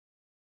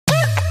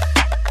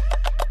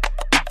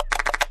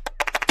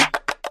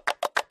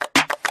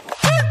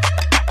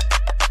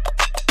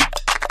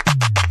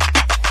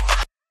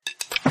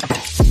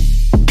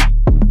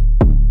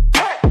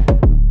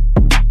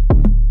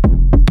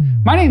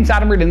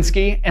Adam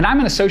Rudinsky, and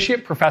I'm an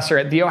associate professor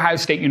at The Ohio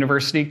State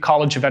University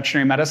College of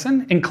Veterinary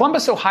Medicine in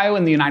Columbus, Ohio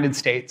in the United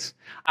States.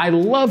 I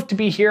love to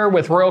be here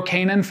with Royal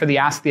Canin for the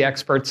Ask the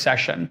Experts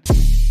session.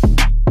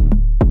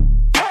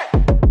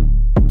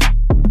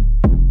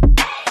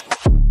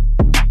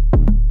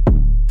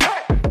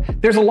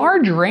 There's a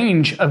large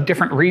range of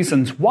different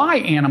reasons why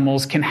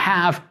animals can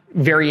have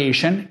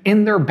variation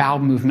in their bowel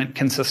movement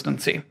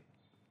consistency.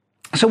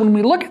 So when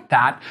we look at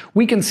that,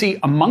 we can see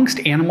amongst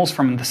animals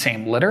from the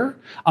same litter,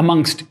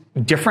 amongst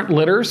different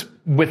litters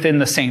within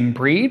the same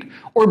breed,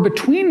 or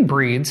between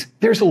breeds,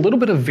 there's a little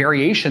bit of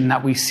variation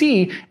that we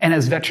see, and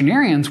as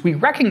veterinarians, we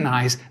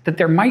recognize that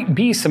there might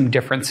be some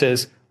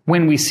differences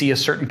when we see a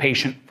certain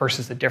patient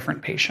versus a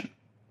different patient.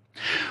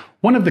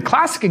 One of the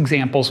classic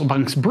examples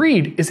amongst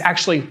breed is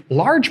actually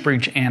large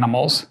breed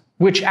animals,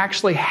 which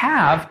actually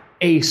have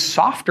a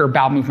softer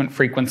bowel movement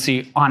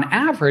frequency on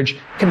average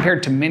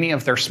compared to many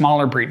of their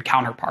smaller breed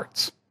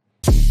counterparts.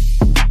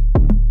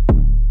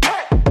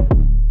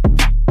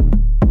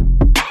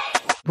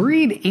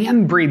 Breed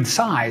and breed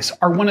size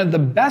are one of the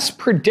best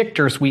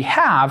predictors we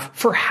have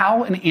for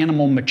how an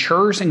animal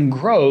matures and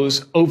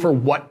grows over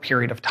what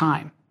period of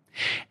time.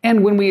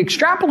 And when we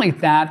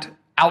extrapolate that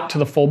out to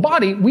the full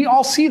body, we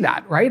all see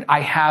that, right? I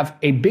have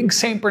a big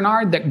St.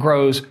 Bernard that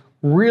grows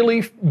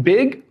really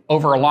big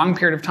over a long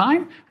period of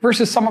time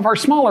versus some of our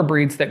smaller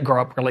breeds that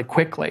grow up really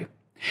quickly.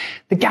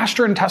 The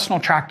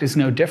gastrointestinal tract is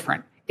no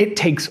different. It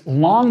takes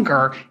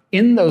longer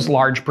in those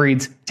large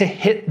breeds to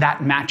hit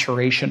that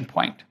maturation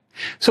point.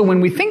 So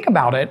when we think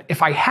about it,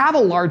 if I have a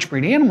large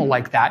breed animal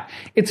like that,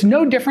 it's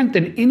no different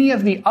than any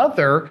of the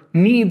other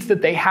needs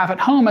that they have at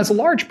home as a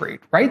large breed,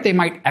 right? They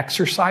might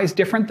exercise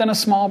different than a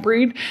small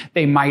breed.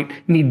 They might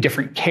need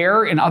different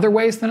care in other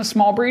ways than a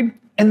small breed.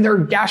 And their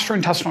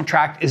gastrointestinal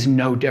tract is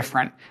no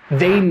different.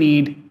 They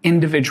need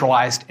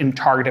individualized and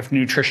targeted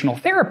nutritional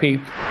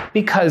therapy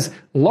because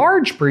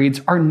large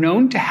breeds are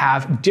known to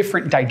have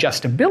different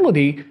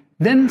digestibility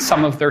than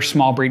some of their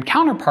small breed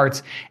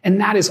counterparts, and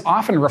that is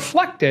often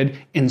reflected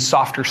in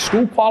softer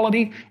stool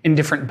quality and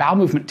different bowel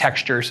movement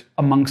textures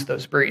amongst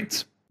those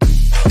breeds.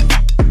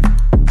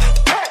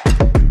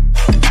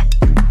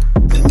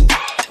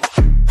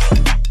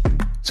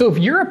 So if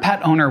you're a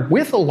pet owner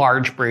with a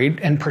large breed,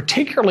 and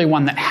particularly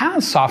one that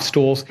has soft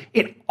stools,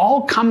 it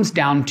all comes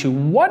down to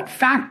what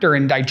factor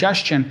in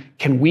digestion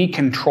can we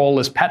control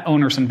as pet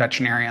owners and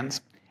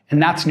veterinarians,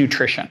 and that's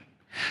nutrition.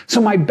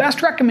 So my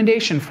best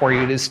recommendation for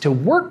you is to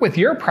work with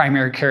your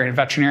primary care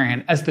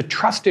veterinarian as the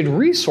trusted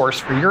resource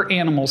for your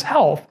animal's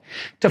health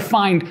to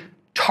find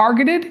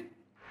targeted,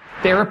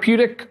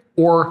 therapeutic,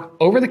 or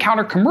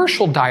over-the-counter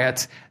commercial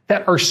diets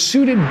that are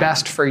suited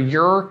best for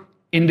your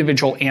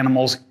individual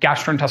animal's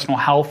gastrointestinal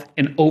health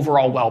and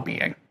overall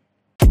well-being.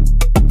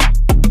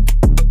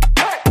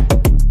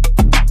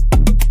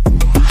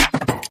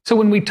 So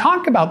when we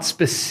talk about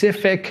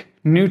specific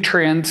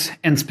nutrients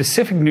and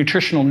specific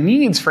nutritional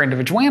needs for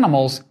individual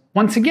animals,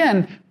 once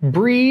again,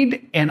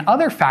 breed and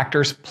other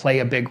factors play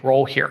a big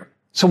role here.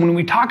 So when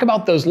we talk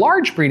about those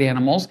large breed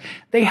animals,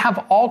 they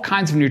have all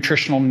kinds of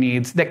nutritional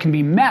needs that can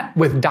be met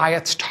with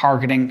diets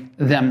targeting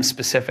them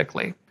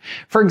specifically.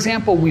 For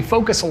example, we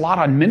focus a lot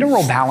on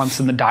mineral balance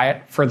in the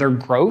diet for their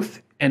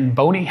growth and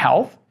bony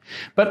health,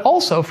 but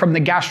also from the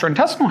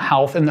gastrointestinal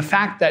health and the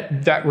fact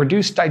that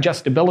reduced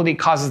digestibility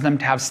causes them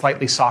to have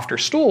slightly softer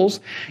stools.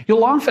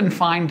 You'll often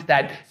find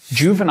that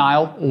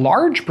juvenile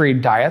large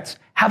breed diets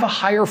have a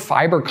higher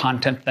fiber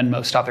content than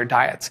most other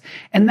diets.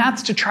 And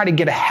that's to try to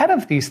get ahead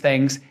of these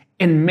things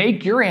and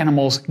make your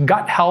animal's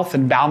gut health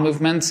and bowel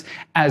movements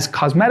as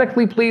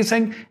cosmetically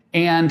pleasing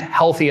and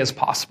healthy as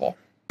possible.